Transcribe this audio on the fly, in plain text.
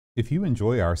If you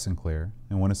enjoy our Sinclair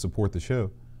and want to support the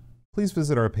show, please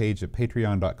visit our page at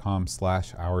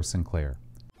patreon.com/OurSinclair.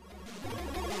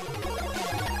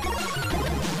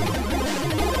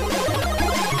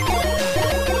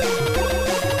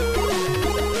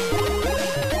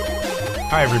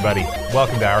 Hi everybody,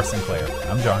 welcome to Our Sinclair.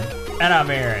 I'm John. And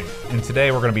I'm Aaron. And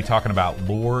today we're going to be talking about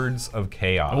Lords of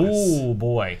Chaos. Oh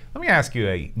boy. Let me ask you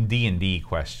a D&D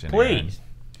question, Please. Aaron.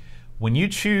 When you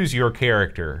choose your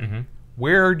character,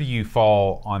 where do you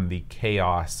fall on the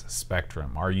chaos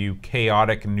spectrum? Are you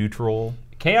chaotic neutral?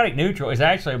 Chaotic neutral is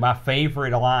actually my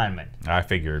favorite alignment. I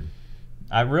figured.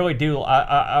 I really do.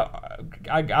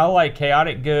 I like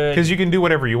chaotic good. Because you can do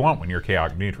whatever you want when you're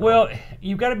chaotic neutral. Well,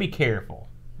 you've got to be careful,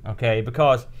 okay?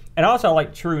 Because, and also I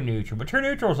like true neutral. But true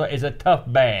neutral is a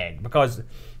tough bag because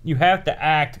you have to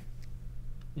act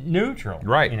neutral.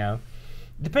 Right. You know,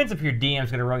 depends if your DM's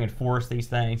going to really enforce these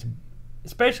things.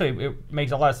 Especially, it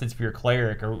makes a lot of sense if you're a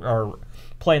cleric or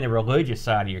playing the religious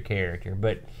side of your character.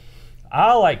 But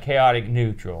I like chaotic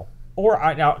neutral.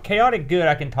 Now, chaotic good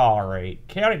I can tolerate.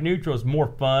 Chaotic neutral is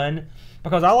more fun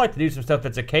because I like to do some stuff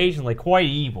that's occasionally quite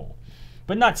evil,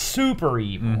 but not super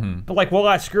evil. But like, will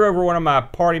I screw over one of my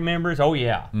party members? Oh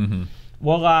yeah.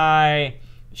 Will I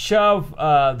shove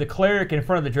the cleric in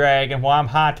front of the dragon while I'm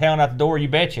hightailing out the door? You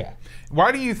betcha.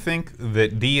 Why do you think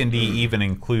that D&D even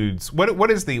includes what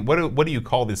do you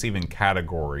call this even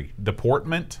category?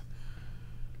 Deportment?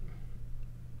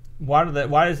 Why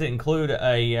does it include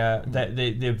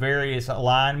the various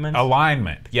alignments?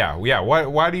 Alignment, yeah.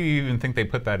 Why do you even think they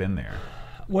put that in there?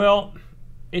 Well,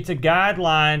 it's a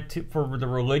guideline for the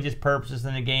religious purposes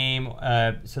in the game.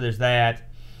 So there's that.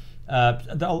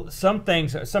 Some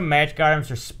things, some magic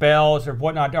items or spells or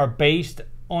whatnot are based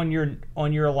on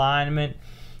your alignment.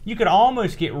 You could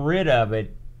almost get rid of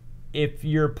it if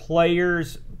your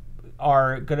players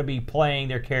are going to be playing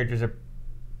their characters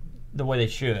the way they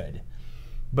should.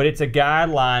 But it's a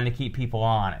guideline to keep people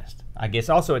honest. I guess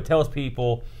also it tells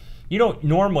people you don't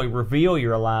normally reveal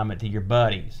your alignment to your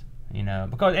buddies, you know,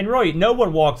 and really no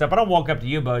one walks up. I don't walk up to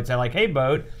you, Boat, and say like, "Hey,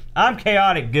 Boat, I'm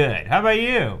chaotic good. How about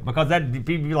you?" Because that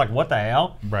people be like, "What the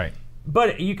hell?" Right.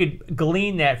 But you could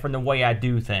glean that from the way I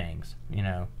do things, you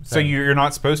know. So you're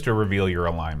not supposed to reveal your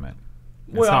alignment.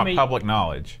 It's not public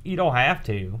knowledge. You don't have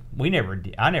to.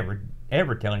 I never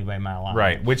ever tell anybody my alignment.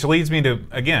 Right, which leads me to,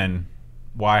 again,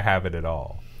 why have it at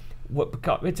all?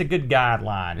 Because it's a good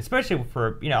guideline, especially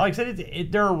for, you know, like I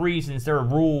said, there are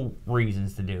rule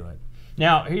reasons to do it.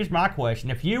 Now, here's my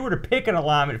question. If you were to pick an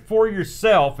alignment for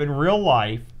yourself in real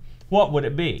life, what would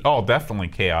it be? Oh, definitely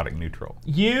chaotic neutral.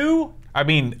 You? I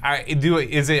mean,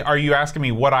 are you asking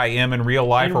me what I am in real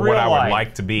life or what I would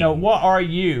like to be? No, what are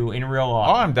you in real life?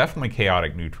 Oh, I'm definitely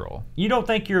chaotic neutral. You don't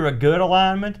think you're a good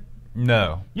alignment?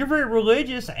 No. You're very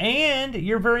religious and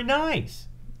you're very nice.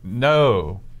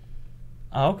 No.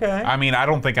 Okay. I mean, I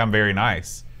don't think I'm very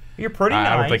nice. You're pretty nice.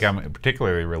 I don't think I'm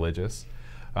particularly religious.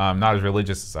 Not as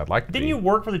religious as I'd like to be. Didn't you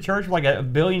work for the church for like a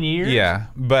billion years? Yeah,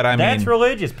 but I mean... That's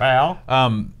religious, pal.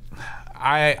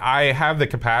 I have the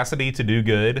capacity to do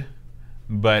good,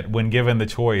 but when given the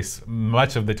choice,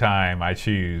 much of the time I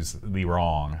choose the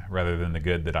wrong rather than the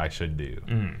good that I should do.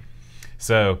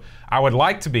 So I would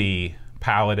like to be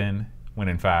paladin when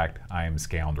in fact I am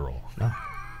scoundrel.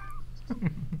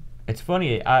 It's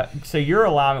funny. So your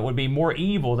alignment would be more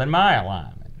evil than my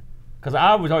alignment, because I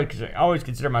always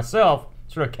consider myself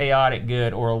sort of chaotic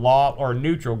good or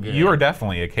neutral good. You are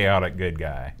definitely a chaotic good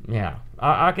guy. Yeah,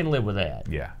 I can live with that.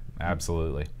 Yeah,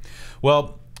 absolutely.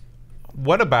 Well,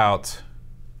 where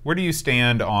do you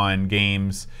stand on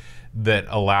games that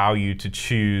allow you to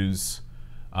choose,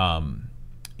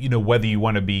 you know, whether you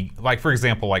want to be, like, for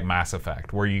example, like Mass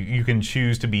Effect, where you can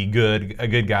choose to be a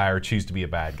good guy or choose to be a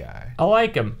bad guy? I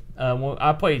like them.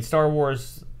 I played Star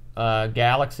Wars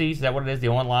Galaxies. Is that what it is, the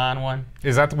online one?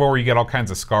 Is that the one where you get all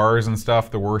kinds of scars and stuff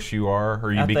the worse you are,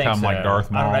 or you become like Darth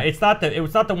Maul? I don't know. It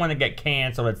was not the one that got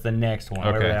canceled. It's the next one,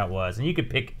 whatever that was. And you could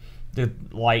pick the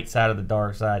light side or the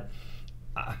dark side.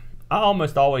 I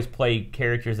almost always play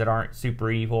characters that aren't super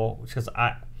evil because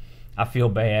I feel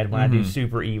bad when I do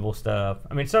super evil stuff.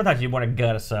 I mean, sometimes you want to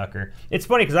gut a sucker. It's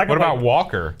funny because What about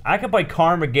Walker? I could play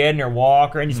Carmageddon or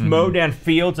Walker and just mow down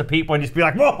fields of people and just be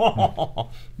like, whoa.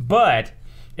 But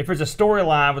if there's a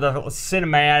storyline with a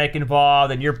cinematic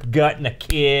involved and you're gutting a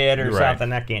kid or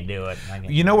something, I can't do it.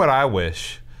 You know what I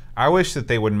wish? I wish that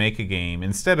they would make a game,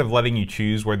 instead of letting you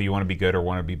choose whether you want to be good or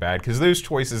want to be bad, because those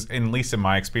choices, at least in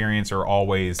my experience, are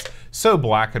always so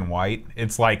black and white.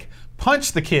 It's like,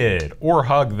 punch the kid or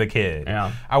hug the kid.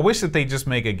 Yeah. I wish that they just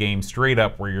make a game straight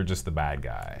up where you're just the bad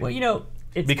guy. Well, you know,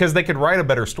 because they could write a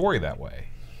better story that way.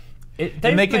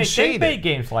 and they can shade they made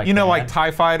games like you know, that. like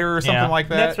TIE Fighter or something like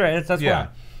that. That's right. That's right.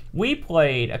 We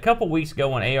played a couple weeks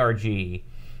ago on ARG.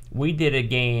 We did a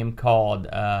game called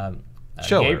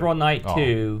Gabriel Knight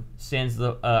 2 Sins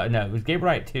the no, it was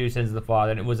Gabriel Knight 2 Sins of the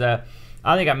Father, and it was a,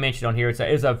 I think I mentioned on here, it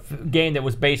was a game that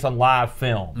was based on live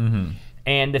film.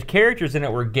 And the characters in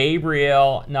it were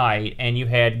Gabriel Knight, and you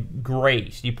had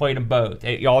Grace. You played them both,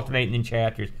 you alternating in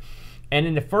chapters. And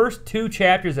in the first 2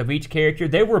 chapters of each character,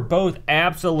 they were both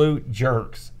absolute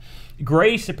jerks.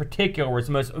 Grace in particular was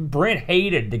the most. Brent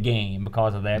hated the game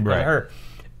because of that. Because of her.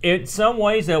 In some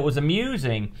ways, though, it was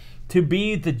amusing to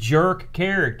be the jerk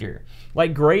character.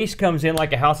 Like, Grace comes in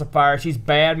like a house of fire. She's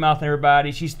bad-mouthing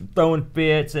everybody. She's throwing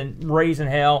fits and raising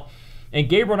hell. And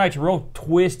Gabriel Knight's real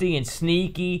twisty and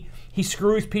sneaky. He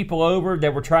screws people over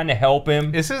that were trying to help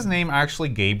him. Is his name actually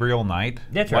Gabriel Knight?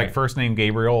 That's right. Like first name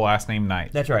Gabriel, last name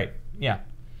Knight. That's right. Yeah.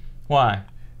 Why?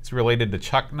 It's related to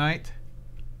Chuck Knight.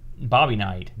 Bobby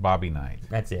Knight. Bobby Knight.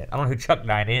 That's it. I don't know who Chuck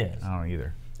Knight is. I don't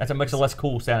either. That's a much less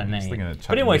cool sounding name. Of Chuck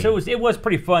but anyway, Knight. so it was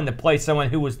pretty fun to play someone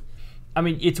who was. I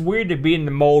mean, it's weird to be in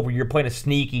the mold where you're playing a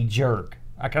sneaky jerk.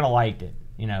 I kind of liked it,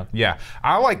 you know. Yeah,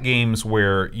 I like games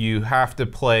where you have to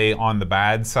play on the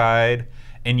bad side,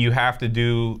 and you have to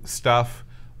do stuff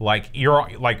like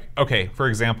okay, for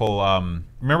example,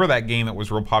 remember that game that was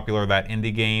real popular, that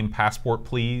indie game, Passport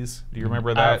Please? Do you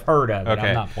remember that? I've heard of it. Okay.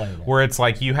 I've not played it. Where it's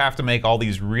like you have to make all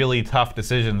these really tough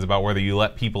decisions about whether you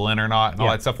let people in or not, and all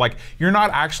that stuff. Like, you're not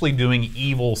actually doing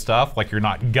evil stuff, like you're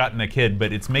not gutting a kid,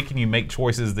 but it's making you make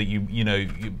choices that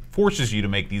it forces you to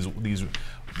make these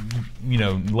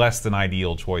less than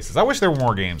ideal choices. I wish there were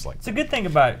more games like that. It's a good thing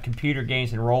about computer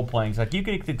games and role playing. Like, you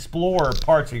can explore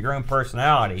parts of your own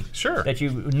personality that you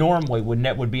normally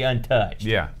would be untouched.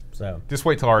 Yeah. So just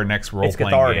wait till our next role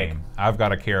playing game. I've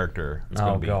got a character.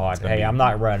 God! Hey, I'm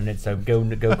not running it, so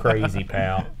go crazy,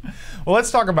 pal. Well,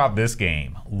 let's talk about this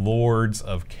game, Lords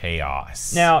of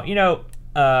Chaos. Now,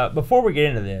 before we get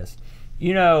into this,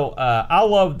 I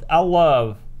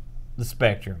love the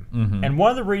Spectrum. And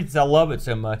one of the reasons I love it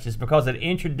so much is because it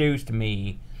introduced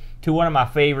me to one of my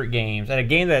favorite games, and a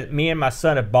game that me and my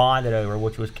son have bonded over,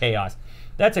 which was Chaos.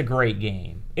 That's a great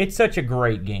game. It's such a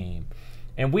great game.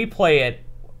 And we play it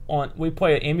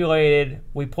emulated,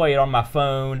 we play it on my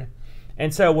phone.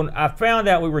 And so when I found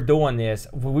out we were doing this,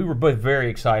 we were both very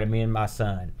excited, me and my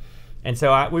son. And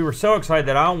so we were so excited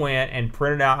that I went and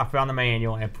I found the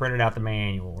manual and printed out the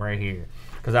manual right here,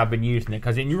 because I've been using it,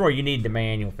 because you need the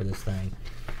manual for this thing.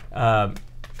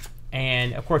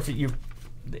 And of course,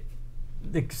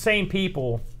 the same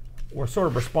people were sort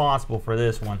of responsible for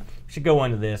this one. We should go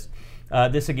into this.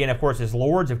 This again, of course, is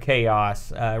Lords of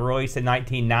Chaos, released in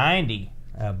 1990,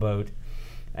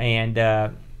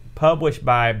 and published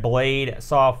by Blade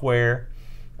Software.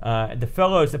 The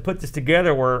fellows that put this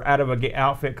together were out of an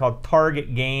outfit called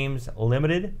Target Games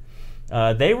Limited.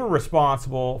 They were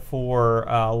responsible for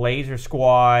Laser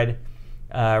Squad,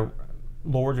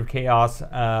 Lords of Chaos,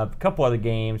 a couple other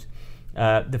games.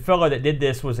 The fellow that did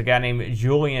this was a guy named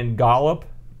Julian Gollop.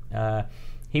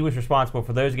 He was responsible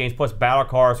for those games, plus Battle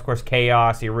Cars, of course,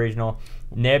 Chaos, the original,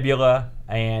 Nebula,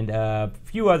 and a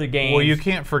few other games. Well, you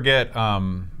can't forget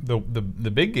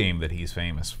the big game that he's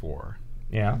famous for.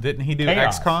 Yeah. Didn't he do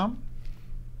Chaos. XCOM?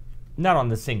 Not on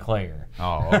the Sinclair.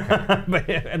 Oh,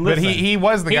 okay. but he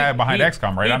was the guy behind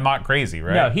XCOM, right? I'm not crazy,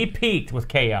 right? No, he peaked with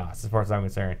Chaos, as far as I'm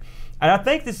concerned. And I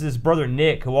think this is his brother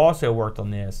Nick, who also worked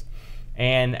on this,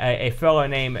 and a fellow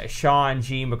named Sean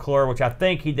G. McClure, which I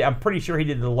think I'm pretty sure he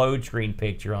did the load screen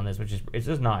picture on this, which is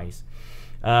just nice.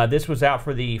 This was out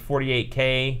for the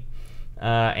 48K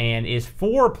and is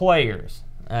 4 players,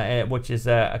 which is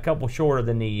a couple shorter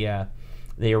than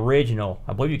the original.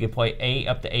 I believe you could play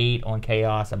up to 8 on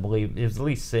Chaos. I believe it was at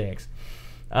least 6.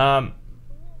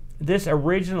 This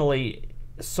originally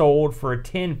sold for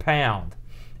 £10.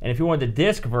 And if you wanted the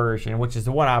disc version, which is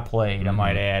the one I played, I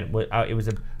might add, it was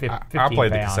a 15 I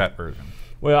played the pound. cassette version.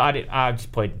 Well, I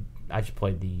just played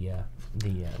the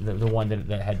one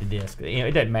that had the disc.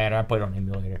 It doesn't matter. I played it on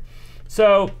emulator.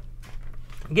 So,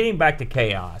 getting back to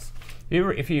Chaos,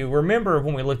 if you remember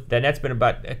when we looked at that, that's been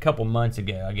about a couple months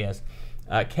ago, I guess.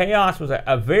 Chaos was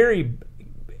a very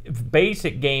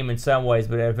basic game in some ways,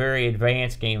 but a very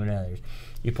advanced game in others.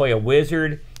 You play a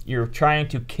wizard. You're trying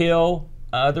to kill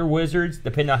other wizards.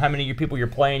 Depending on how many people you're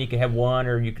playing, you could have 1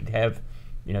 or you could have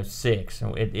 6.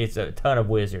 So it's a ton of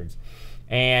wizards.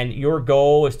 And your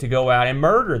goal is to go out and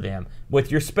murder them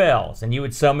with your spells. And you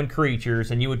would summon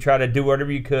creatures, and you would try to do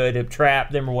whatever you could to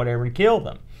trap them or whatever and kill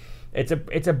them.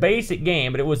 It's a basic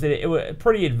game, but it was a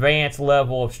pretty advanced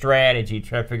level of strategy to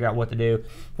try to figure out what to do,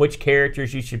 which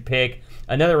characters you should pick.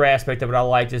 Another aspect of it I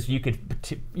liked is you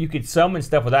could summon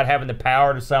stuff without having the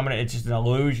power to summon it. It's just an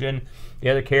illusion. The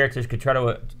other characters could try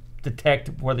to detect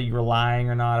whether you were lying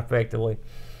or not effectively.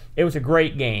 It was a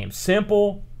great game.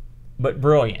 Simple, but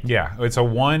brilliant. Yeah, it's a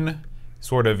one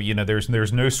sort of, there's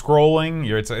no scrolling.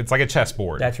 It's like a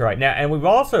chessboard. That's right. Now, and we've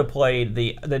also played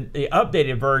the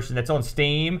updated version that's on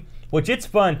Steam, which it's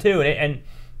fun too. And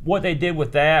what they did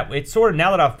with that, it's sort of,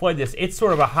 now that I've played this, it's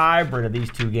sort of a hybrid of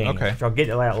these two games. Okay. Which I'll get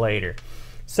to that later.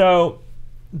 So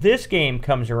this game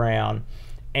comes around,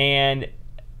 and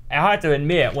I have to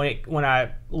admit, when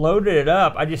I loaded it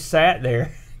up, I just sat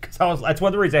there because that's one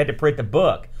of the reasons I had to print the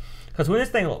book. Because when this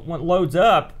thing loads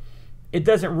up, it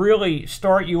doesn't really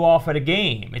start you off at a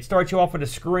game. It starts you off at a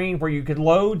screen where you could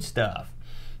load stuff,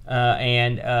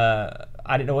 and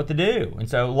I didn't know what to do. And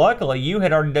so luckily, you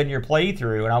had already done your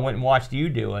playthrough, and I went and watched you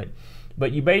do it.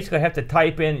 But you basically have to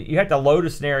type in, you have to load a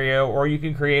scenario, or you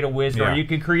can create a wizard, or you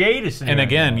can create a scenario. And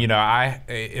again,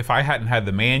 if I hadn't had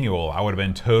the manual, I would have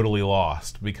been totally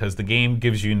lost because the game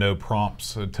gives you no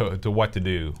prompts to what to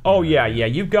do. Oh yeah,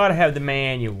 you've got to have the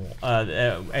manual,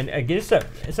 and again,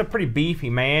 it's a pretty beefy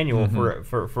manual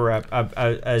for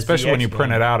a especially ZX when you game.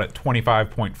 print it out at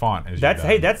 25-point font.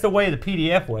 That's the way the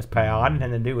PDF was, pal. I didn't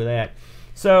have to do with that.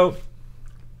 So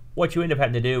what you end up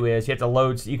having to do is you have to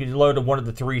load. You can load one of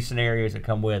the 3 scenarios that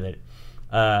come with it.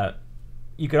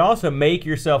 You can also make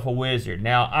yourself a wizard.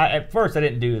 Now, at first I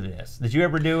didn't do this. Did you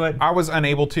ever do it? I was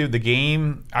unable to. The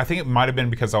game, I think it might have been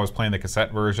because I was playing the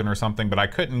cassette version or something, but I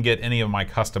couldn't get any of my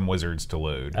custom wizards to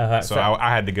load. So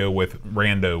I had to go with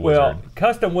rando wizard. Well,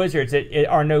 custom wizards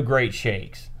are no great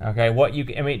shakes. Okay,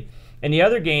 in the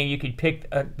other game you could pick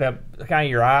the kind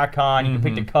of your icon. You can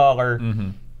pick the color,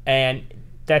 and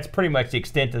that's pretty much the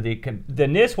extent of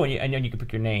then this one, and then you can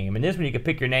pick your name. And this one, you can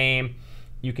pick your name.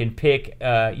 You can pick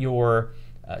your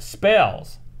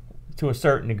spells to a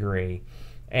certain degree,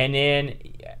 and then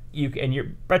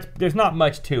there's not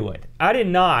much to it.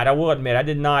 I will admit, I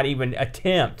did not even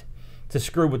attempt to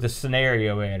screw with the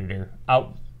scenario editor.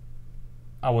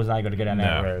 I was not going to go down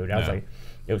that road. I was like,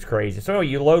 it was crazy. So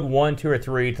you load 1, 2, or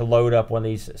 3 to load up one of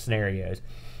these scenarios.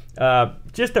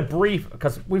 Just a brief,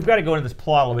 because we've got to go into this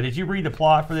plot a little bit. Did you read the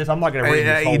plot for this? I'm not going to read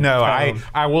this whole tome.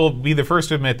 I will be the first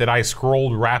to admit that I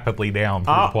scrolled rapidly down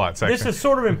through the plot section. This is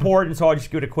sort of important, so I'll just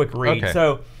give it a quick read. Okay.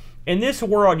 So, in this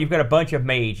world, you've got a bunch of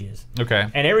mages. Okay.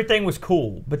 And everything was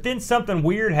cool. But then something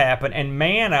weird happened, and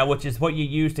mana, which is what you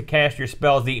use to cast your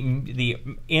spells, the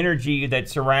energy that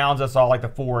surrounds us all, like the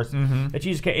force, that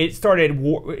you just, it started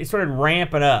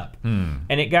ramping up.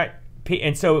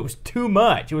 And so it was too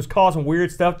much. It was causing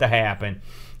weird stuff to happen.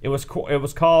 It was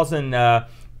causing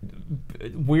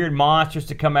weird monsters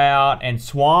to come out, and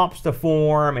swamps to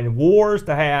form, and wars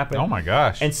to happen. Oh my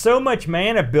gosh. And so much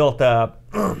mana built up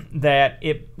that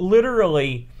it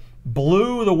literally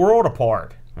blew the world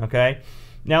apart. Okay?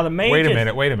 Now the mages...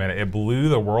 Wait a minute. It blew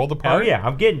the world apart? Oh yeah,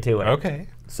 I'm getting to it. Okay.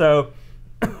 So...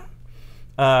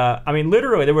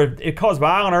 literally, it caused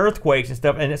violent earthquakes and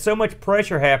stuff, and so much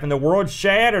pressure happened, the world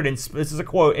shattered, and this is a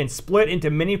quote, and split into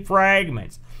many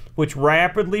fragments, which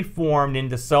rapidly formed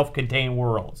into self-contained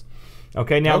worlds.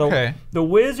 Okay, now the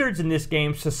wizards in this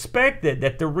game suspected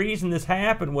that the reason this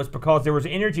happened was because there was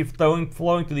energy flowing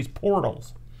through these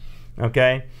portals.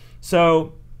 Okay,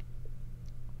 so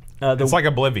it's like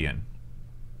Oblivion.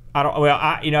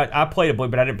 I played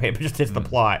Oblivion, but I didn't pay attention to the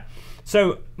plot.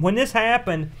 So when this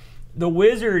happened, the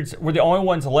wizards were the only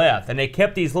ones left, and they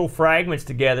kept these little fragments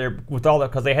together with all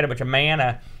because they had a bunch of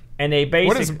mana, and they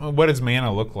basically... What does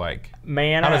mana look like?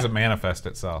 Mana... How does it manifest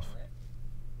itself?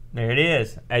 There it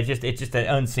is. It's just an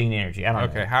unseen energy. I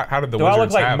don't know. Okay, how did the Do wizards I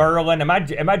look like have Merlin? Am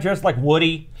I dressed like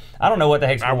Woody? I don't know what the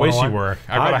heck's going on. I wish you were.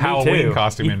 I've got a Halloween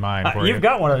costume in mind for you. You've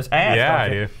got one of those hats. Yeah, I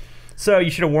do. So you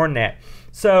should have worn that.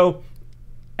 So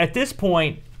at this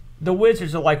point, the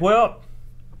wizards are like, well...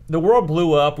 The world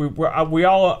blew up. We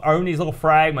all own these little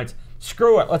fragments.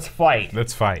 Screw it. Let's fight.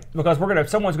 Let's fight. Because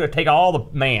someone's gonna take all the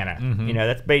mana.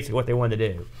 That's basically what they wanted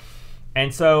to do.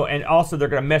 And also they're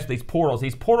gonna mess with these portals.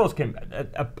 These portals can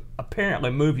apparently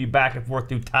move you back and forth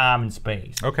through time and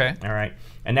space. Okay. All right.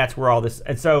 And that's where all this.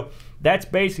 And so that's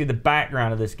basically the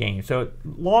background of this game. So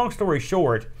long story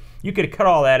short, you could cut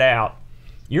all that out.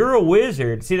 You're a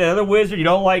wizard. See that other wizard? You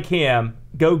don't like him.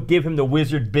 Go give him the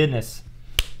wizard business.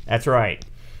 That's right.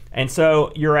 And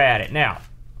so you're at it. Now,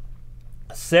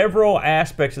 several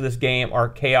aspects of this game are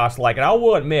chaos-like. And I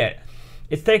will admit,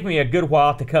 it's taken me a good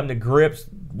while to come to grips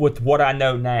with what I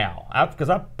know now. Because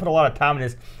I put a lot of time in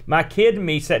this. My kid and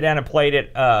me sat down and played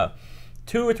it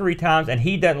 2 or 3 times, and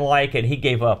he doesn't like it. He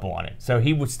gave up on it, so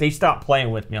he stopped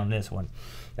playing with me on this one,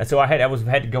 and so I had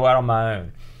to go out on my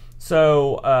own.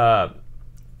 So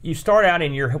you start out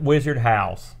in your wizard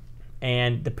house,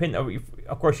 and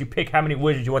of course you pick how many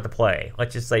wizards you want to play.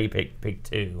 Let's just say you pick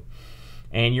 2,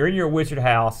 and you're in your wizard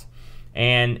house,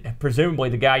 and presumably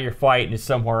the guy you're fighting is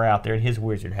somewhere out there in his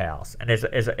wizard house, and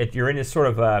if you're in this sort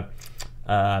of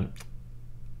a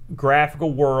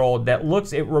graphical world that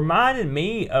it reminded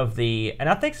me of and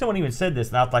I think someone even said this,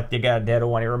 and I was like, they got a dead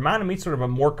one. It reminded me sort of a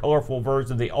more colorful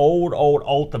version of the old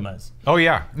Ultimas. Oh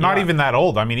yeah, not even that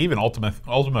old. I mean, even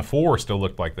Ultima 4 still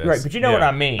looked like this. Right, but you know what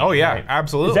I mean. Oh yeah, right?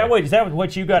 absolutely. Is that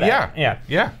what you got?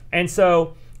 Yeah. And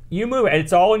so you move, and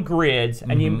it's all in grids,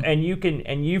 and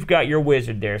you've got your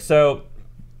wizard there. So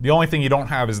the only thing you don't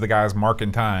have is the guys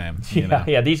marking time.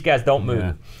 Yeah, these guys don't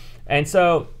move, and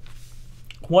so.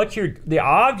 The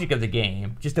object of the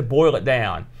game, just to boil it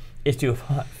down, is to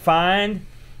find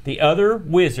the other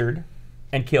wizard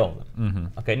and kill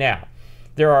them. Okay, now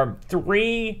there are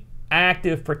 3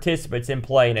 active participants in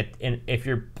play, if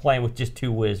you're playing with just 2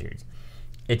 wizards.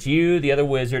 It's you, the other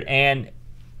wizard, and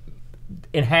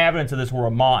inhabitants of this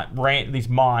world. These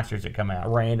monsters that come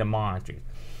out, random monsters.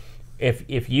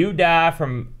 If you die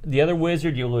from the other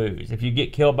wizard, you lose. If you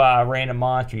get killed by a random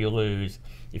monster, you lose.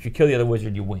 If you kill the other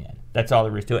wizard, you win. That's all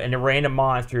there is to it. And the random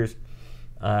monsters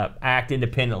act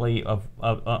independently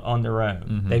on their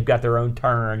own. They've got their own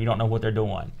turn. You don't know what they're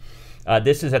doing.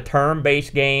 This is a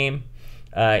turn-based game.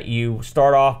 You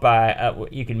start off by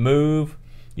you can move.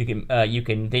 You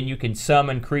can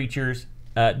summon creatures.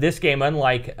 This game,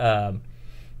 unlike the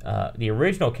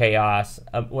original Chaos,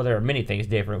 well, there are many things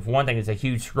different. For one thing, it's a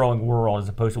huge scrolling world as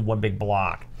opposed to one big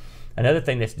block. Another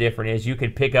thing that's different is you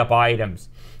can pick up items,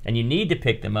 and you need to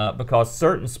pick them up because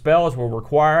certain spells will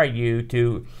require you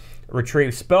to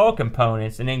retrieve spell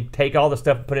components and then take all the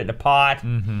stuff and put it in a pot,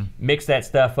 mix that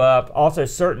stuff up. Also,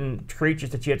 certain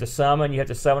creatures that you have to summon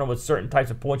them with certain types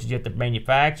of points that you have to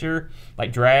manufacture,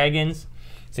 like dragons.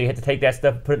 So you have to take that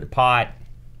stuff and put it in the pot,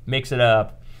 mix it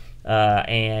up,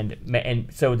 and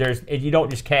so you don't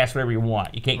just cast whatever you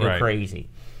want. You can't go crazy.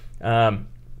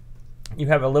 You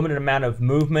have a limited amount of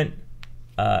movement,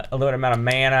 a limited amount of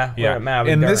mana, limited amount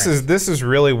of endurance. And this is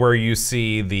really where you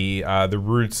see the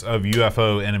roots of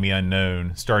UFO Enemy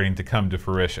Unknown starting to come to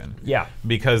fruition. Yeah.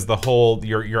 Because the whole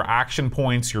your action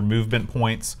points, your movement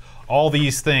points, all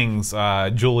these things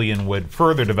Julian would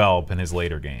further develop in his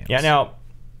later games. Yeah. Now,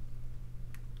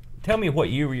 tell me what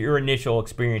your initial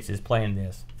experience is playing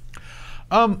this.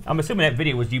 I'm assuming that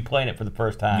video was you playing it for the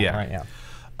first time. Yeah. Right now.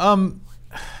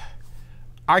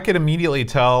 I could immediately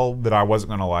tell that I wasn't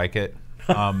going to like it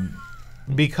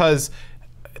because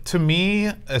to me,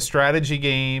 a strategy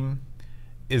game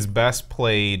is best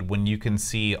played when you can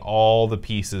see all the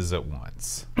pieces at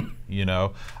once.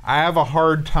 I have a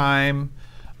hard time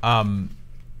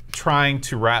trying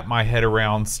to wrap my head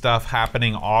around stuff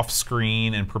happening off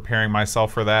screen and preparing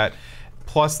myself for that.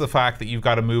 Plus the fact that you've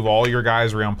got to move all your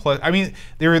guys around. Plus, I mean,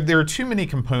 there are too many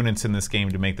components in this game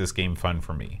to make this game fun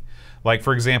for me. Like,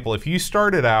 for example, if you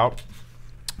started out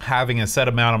having a set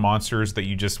amount of monsters that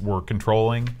you just were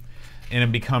controlling, and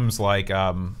it becomes like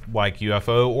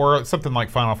UFO or something like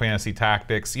Final Fantasy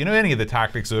Tactics, any of the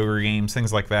Tactics Ogre games,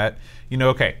 things like that,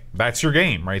 okay, that's your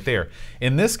game right there.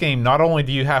 In this game, not only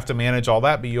do you have to manage all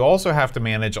that, but you also have to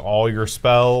manage all your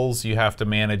spells, you have to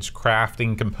manage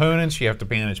crafting components, you have to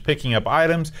manage picking up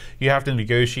items, you have to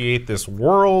negotiate this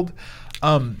world.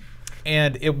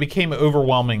 And it became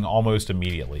overwhelming almost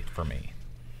immediately for me.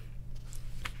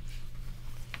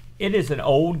 It is an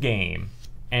old game,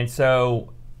 and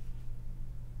so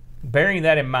bearing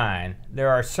that in mind, there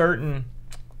are certain...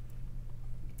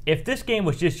 If this game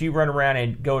was just you run around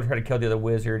and go try to kill the other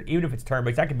wizard, even if it's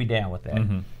turn-based, I could be down with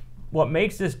that. What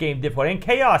makes this game difficult, and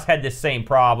Chaos had this same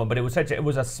problem, but it was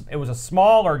a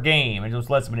smaller game, and it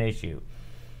was less of an issue.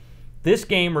 This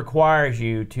game requires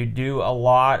you to do a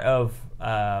lot of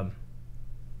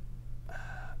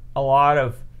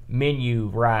menu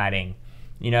writing.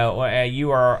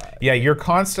 You are... Yeah, you're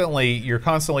constantly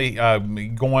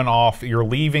going off. You're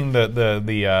leaving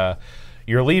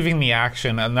you're leaving the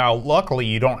action, and now luckily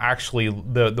you don't actually...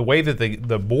 The way that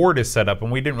the board is set up,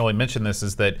 and we didn't really mention this,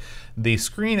 is that the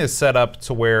screen is set up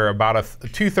to where about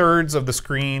 2/3 of the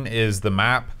screen is the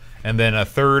map, and then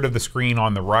 1/3 of the screen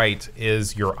on the right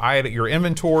is your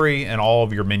inventory and all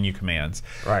of your menu commands.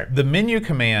 Right. The menu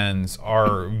commands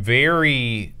are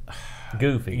very...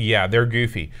 goofy. Yeah, they're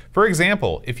goofy. For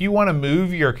example, if you want to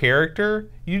move your character,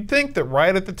 you'd think that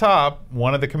right at the top,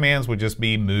 one of the commands would just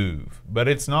be move, but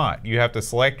it's not. You have to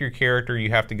select your character, you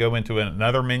have to go into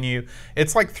another menu.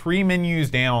 It's like 3 menus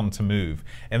down to move.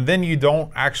 And then you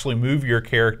don't actually move your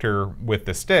character with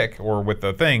the stick or with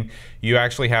the thing. You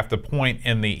actually have to point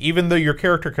in the, even though your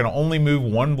character can only move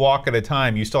 1 block at a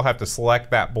time, you still have to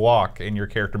select that block and your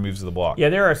character moves the block. Yeah,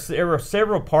 there are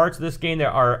several parts of this game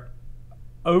that are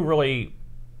overly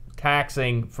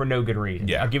taxing for no good reason.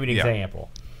 Yeah. I'll give you an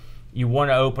example. You want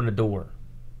to open a door.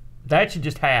 That should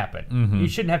just happen. You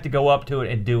shouldn't have to go up to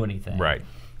it and do anything. Right.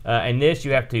 And this,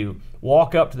 you have to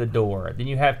walk up to the door. Then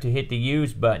you have to hit the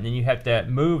use button. Then you have to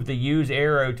move the use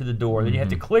arrow to the door. Then you have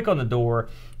to click on the door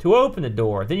to open the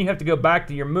door. Then you have to go back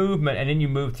to your movement, and then you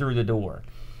move through the door.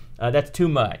 That's too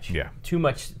much. Yeah. Too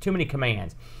many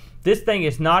commands. This thing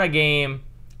is not a game.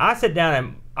 I sit down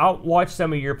and I'll watch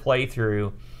some of your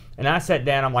playthrough, and I sat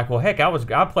down. I'm like, well, heck,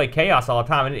 I play Chaos all the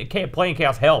time, and playing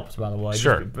Chaos helps, by the way.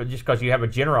 Sure. Just because you have a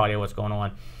general idea of what's going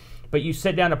on, but you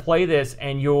sit down to play this,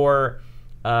 and you're,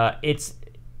 it's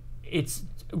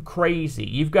crazy.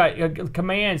 You've got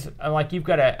commands like you've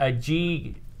got a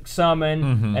G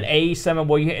summon, an A summon.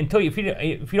 Well, if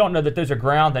you don't know that those are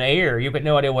ground and air, you've got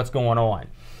no idea what's going on.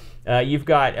 You've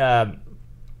got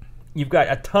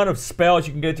a ton of spells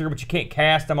you can go through, but you can't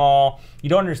cast them all. You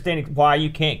don't understand why you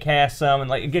can't cast some. And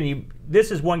like again,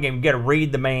 this is one game you got to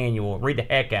read the manual, read the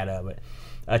heck out of it,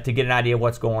 to get an idea of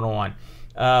what's going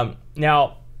on.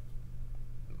 Now,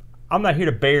 I'm not here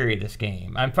to bury this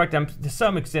game. In fact, to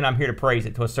some extent, I'm here to praise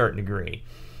it to a certain degree.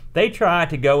 They tried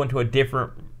to go into a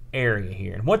different area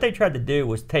here, and what they tried to do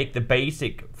was take the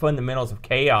basic fundamentals of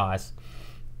Chaos,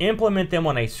 implement them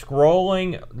on a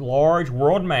scrolling large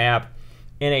world map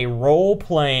in a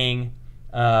role-playing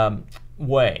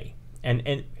way.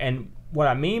 And what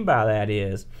I mean by that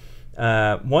is,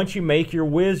 once you make your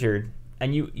wizard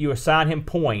and you assign him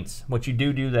points, which you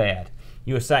do that,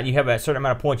 you have a certain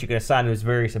amount of points you can assign to his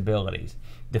various abilities,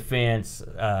 defense,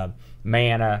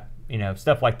 mana,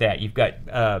 stuff like that. You've got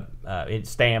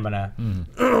stamina,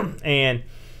 and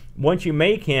once you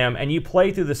make him and you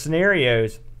play through the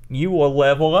scenarios, you will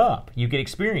level up. You get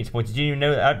experience points. Did you even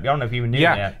know that? I don't know if you even knew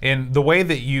that. Yeah, and the way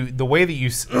that you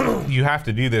you have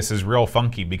to do this is real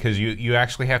funky, because you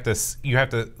actually have to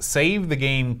save the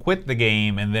game, quit the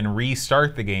game, and then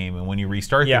restart the game. And when you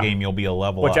restart the game, you'll be a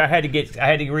level up. I had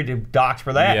to read the docs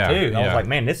for that too. I was like,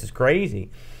 man, this is crazy.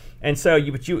 And so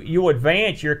you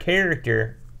advance your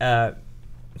character,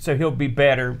 so he'll be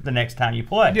better the next time you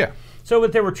play. Yeah. So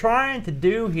what they were trying to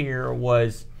do here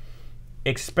was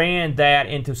expand that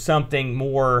into something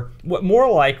more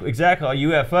like exactly a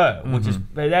UFO, which is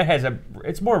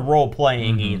it's more role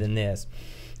playing than this.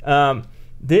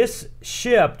 This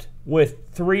shipped with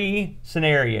 3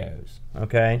 scenarios,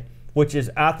 okay, which is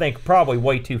I think probably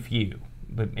way too few.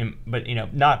 But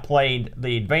not played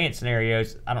the advanced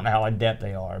scenarios. I don't know how adept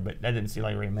they are, but that didn't seem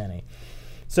like very many.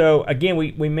 So again,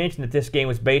 we mentioned that this game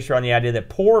was based around the idea that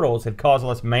portals had caused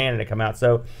less mana to come out.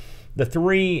 So the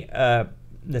three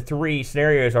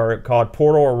scenarios are called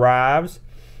Portal Arrives,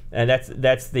 and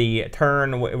that's the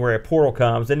turn where a portal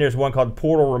comes. Then there's one called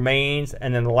Portal Remains,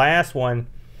 and then the last one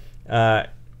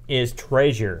is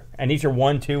Treasure. And these are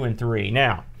 1, 2, and 3.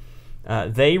 Now,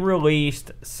 they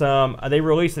released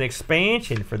an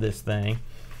expansion for this thing.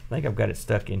 I think I've got it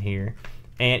stuck in here,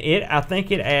 and I think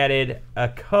it added a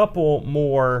couple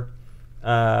more.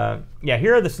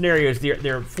 Here are the scenarios.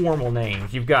 They're formal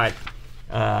names. You've got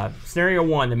Scenario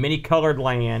 1, the Many-Colored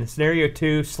Land. Scenario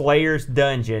 2, Slayer's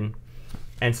Dungeon.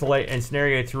 And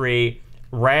Scenario 3,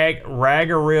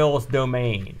 Ragaril's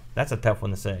Domain. That's a tough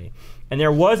one to say. And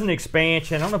there was an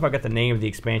expansion. I don't know if I got the name of the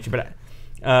expansion, but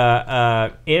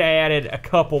it added a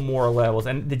couple more levels.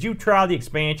 And did you try the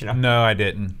expansion? No, I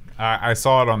didn't. I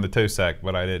saw it on the TOSEC,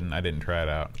 but I didn't try it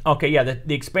out. Okay, yeah,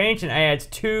 the expansion adds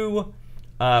 2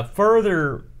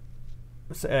 further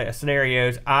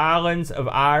scenarios: Islands of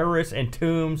Iris and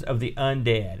Tombs of the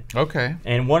Undead. Okay.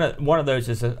 And one of those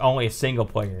is only a single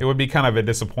player. It would be kind of a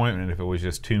disappointment if it was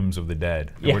just Tombs of the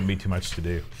Dead. There wouldn't be too much to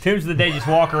do. Tombs of the Dead, just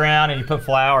walk around and you put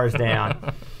flowers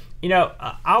down.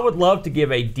 I would love to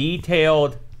give a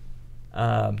detailed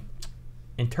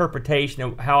interpretation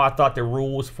of how I thought the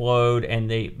rules flowed and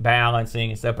the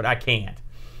balancing and stuff, but I can't.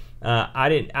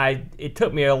 It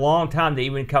took me a long time to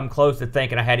even come close to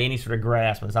thinking I had any sort of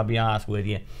grasp on this, I'll be honest with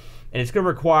you. And it's going to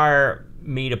require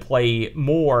me to play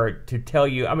more to tell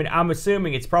you. I mean, I'm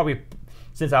assuming it's probably,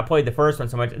 since I played the first one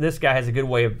so much, this guy has a good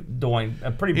way of doing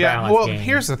a pretty balanced game.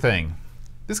 Here's the thing.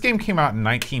 This game came out in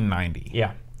 1990.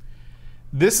 Yeah.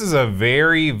 This is a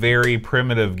very, very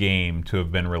primitive game to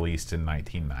have been released in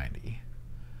 1990.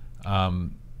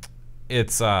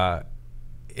 It's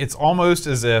almost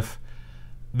as if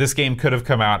this game could have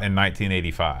come out in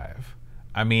 1985.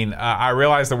 I mean, I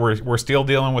realize that we're still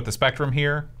dealing with the Spectrum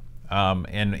here,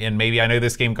 and maybe I know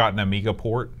this game got an Amiga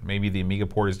port. Maybe the Amiga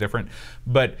port is different,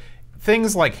 but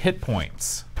things like hit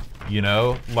points, you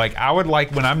know, like I would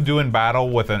like when I'm doing battle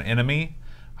with an enemy,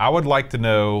 I would like to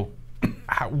know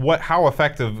how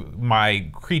effective my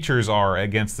creatures are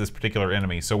against this particular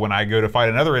enemy. So when I go to fight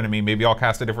another enemy, maybe I'll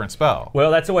cast a different spell.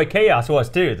 Well, that's the way Chaos was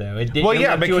too, though. Well,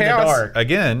 yeah, but Chaos,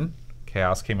 again,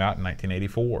 Chaos came out in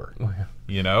 1984.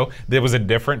 You know, there was a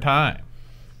different time.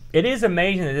 It is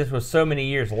amazing that this was so many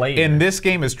years later. And this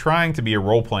game is trying to be a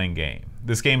role-playing game.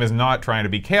 This game is not trying to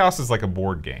be. Chaos is like a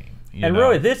board game. And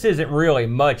really, this isn't really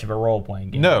much of a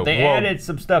role-playing game. No, they added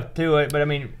some stuff to it, but I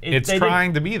mean, it's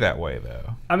trying to be that way,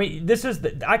 though. I mean, this is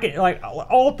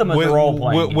Ultima's a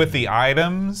role-playing game. With the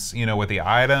items, you know, with the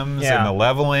items and the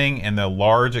leveling and the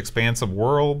large, expansive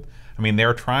world. I mean,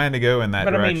 they're trying to go in that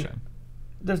direction.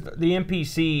 I mean, the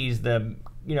NPCs,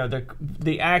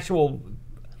 the actual.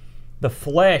 The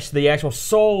flesh, the actual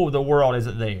soul of the world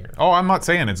isn't there. Oh, I'm not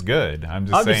saying it's good. I'm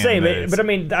just saying but I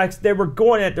mean, they were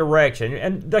going that direction,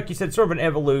 and like you said, sort of an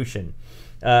evolution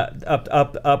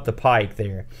up the pike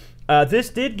there.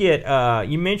 This did get.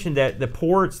 You mentioned that the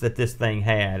ports that this thing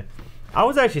had. I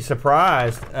was actually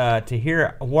surprised to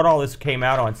hear what all this came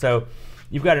out on. So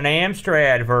you've got an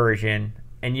Amstrad version,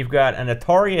 and you've got an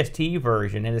Atari ST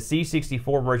version, and a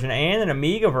C64 version, and an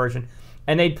Amiga version.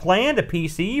 And they planned a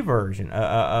PC version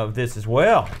of this as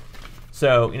well.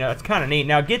 So, you know, it's kind of neat.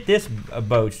 Now, get this,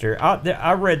 Boatster.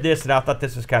 I read this, and I thought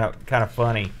this was kind of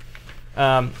funny.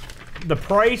 The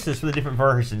prices for the different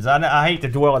versions. I hate to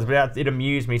dwell on this, but it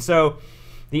amused me. So,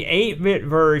 the 8-bit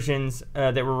versions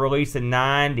that were released in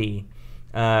 90,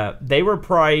 they were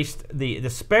priced, the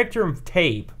Spectrum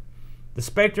tape, the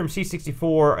Spectrum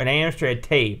C64 and Amstrad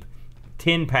tape,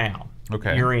 £10.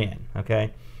 Okay. You're in,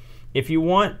 okay? If you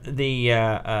want the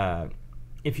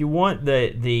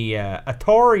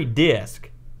Atari disc,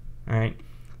 all right,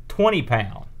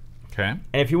 £20. Okay. And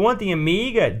if you want the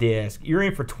Amiga disc, you're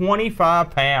in for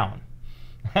 £25.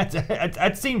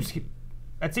 That seems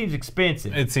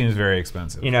expensive. It seems very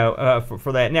expensive. You know,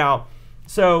 for that. Now,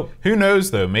 so who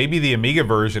knows though? Maybe the Amiga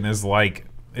version is like.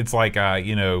 It's like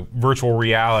you know, virtual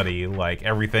reality. Like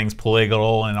everything's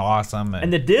polygonal and awesome.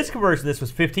 And the disc version of this was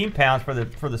 £15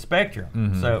 for the Spectrum.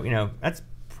 Mm-hmm. So you know that's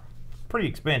pretty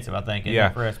expensive, I think,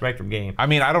 for a Spectrum game. I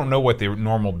mean, I don't know what the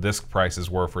normal disc prices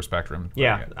were for Spectrum.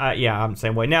 Yeah, I'm the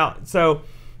same way. Now, so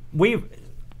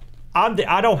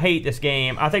I don't hate this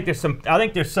game. I think there's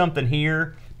something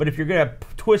here. But if you're gonna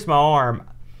twist my arm,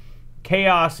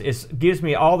 Chaos gives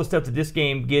me all the stuff that this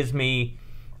game gives me,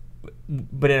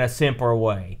 but in a simpler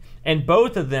way. And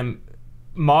both of them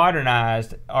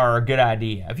modernized are a good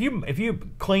idea. If you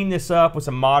clean this up with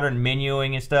some modern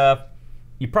menuing and stuff,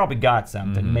 you probably got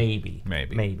something. Mm-hmm.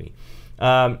 Maybe.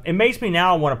 It makes me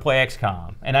now want to play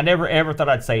XCOM, and I never ever thought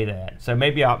I'd say that. So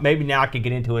maybe now I can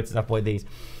get into it since I played these.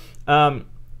 So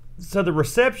the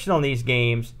reception on these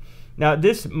games. Now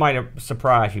this might have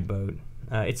surprised you, Boat.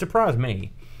 It surprised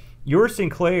me. Your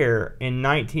Sinclair in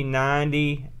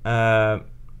 1990.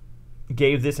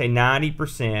 Gave this a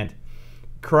 90%.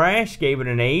 Crash gave it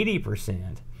an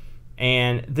 80%.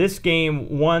 And this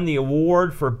game won the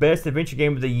award for Best Adventure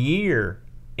Game of the Year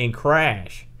in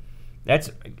Crash.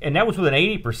 That was with an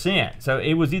 80%. So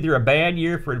it was either a bad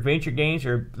year for adventure games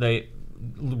or the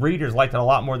readers liked it a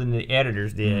lot more than the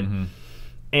editors did. Mm-hmm.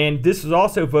 And this was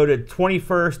also voted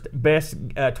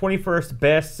 21st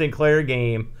best Sinclair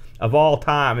game of all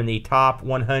time in the top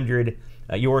 100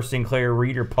 Your Sinclair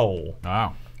reader poll.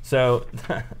 Wow. So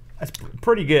that's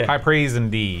pretty good. High praise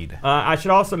indeed. I should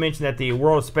also mention that the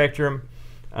World of Spectrum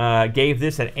gave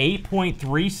this an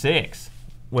 8.36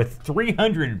 with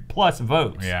 300 plus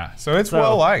votes. Yeah, so it's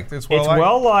well liked. It's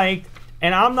well liked,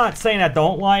 and I'm not saying I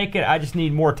don't like it. I just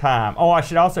need more time. Oh, I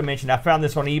should also mention I found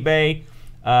this on eBay.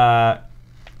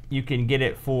 You can get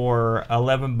it for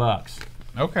 $11.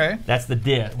 Okay. That's the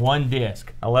disc, one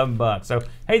disc, $11. So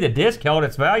hey, the disc held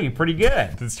its value pretty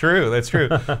good. That's true. That's true.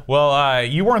 Well,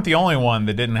 you weren't the only one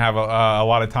that didn't have a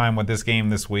lot of time with this game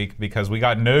this week because we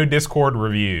got no Discord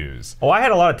reviews. Oh, I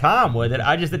had a lot of time with it.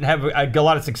 I just didn't have a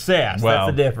lot of success. Well,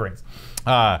 that's the difference.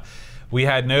 We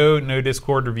had no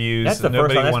Discord reviews. That's the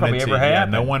first time that's probably ever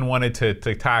happened. No one wanted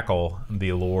to tackle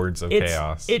the Lords of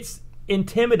Chaos. It's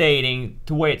intimidating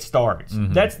the way it starts.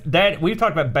 Mm-hmm. We've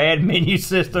talked about bad menu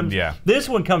systems. Yeah. This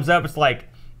one comes up, it's like,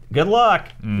 good luck.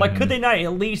 Mm-hmm. Like, could they not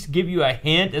at least give you a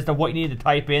hint as to what you need to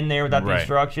type in there without the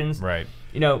instructions? Right.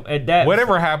 You know,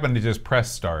 whatever happened to just press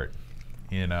start,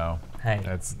 you know? Hey,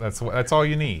 that's all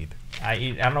you need.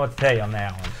 I don't know what to tell you on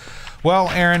that one. Well,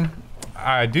 Aaron,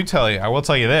 I will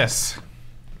tell you this.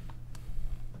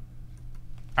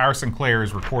 Our Sinclair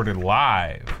is recorded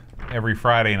live every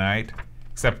Friday night,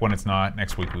 except when it's not.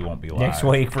 Next week we won't be live. Next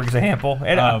week, for example.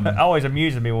 It always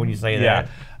amuses me when you say that.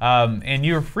 And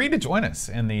you're free to join us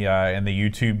in the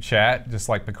YouTube chat, just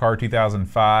like Picard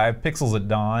 2005, Pixels at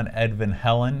Dawn, Edvin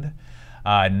Helland,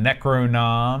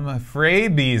 Necronam,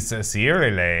 Freybis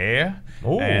Cyrille,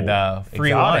 and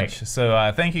Free exotic. Lunch.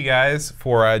 So thank you guys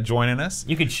for joining us.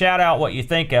 You could shout out what you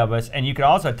think of us, and you could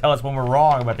also tell us when we're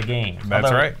wrong about the game.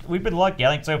 That's right. We've been lucky.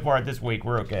 I think so far this week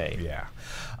we're okay. Yeah.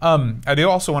 I do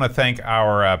also want to thank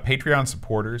our Patreon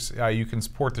supporters. You can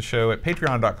support the show at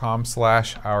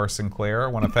patreon.com/OurSinclair. I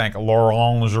want to thank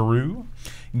Laurent Giroux,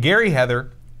 Gary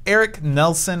Heather, Eric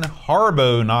Nelson,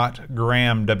 Harbo Not,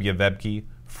 Graham W. Vebke,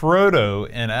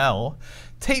 Frodo NL,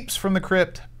 Tapes from the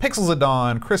Crypt, Pixels at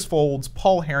Dawn, Chris Folds,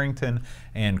 Paul Harrington,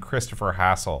 and Christopher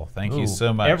Hassel. Thank you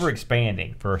so much. Ever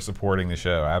expanding. For supporting the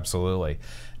show, absolutely.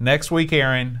 Next week,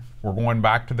 Aaron, we're going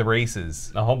back to the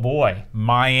races. Oh boy.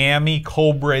 Miami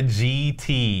Cobra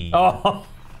GT. Oh,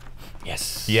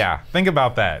 yes. Yeah, think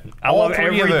about that. I love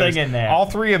everything in that. All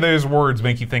three of those words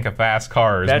make you think of fast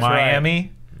cars. That's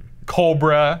Miami,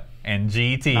 Cobra, and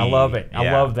GT. I love it.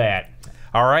 I love that.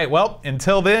 All right, well,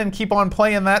 until then, keep on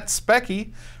playing that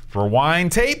Specky.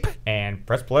 Rewind tape. And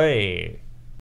press play.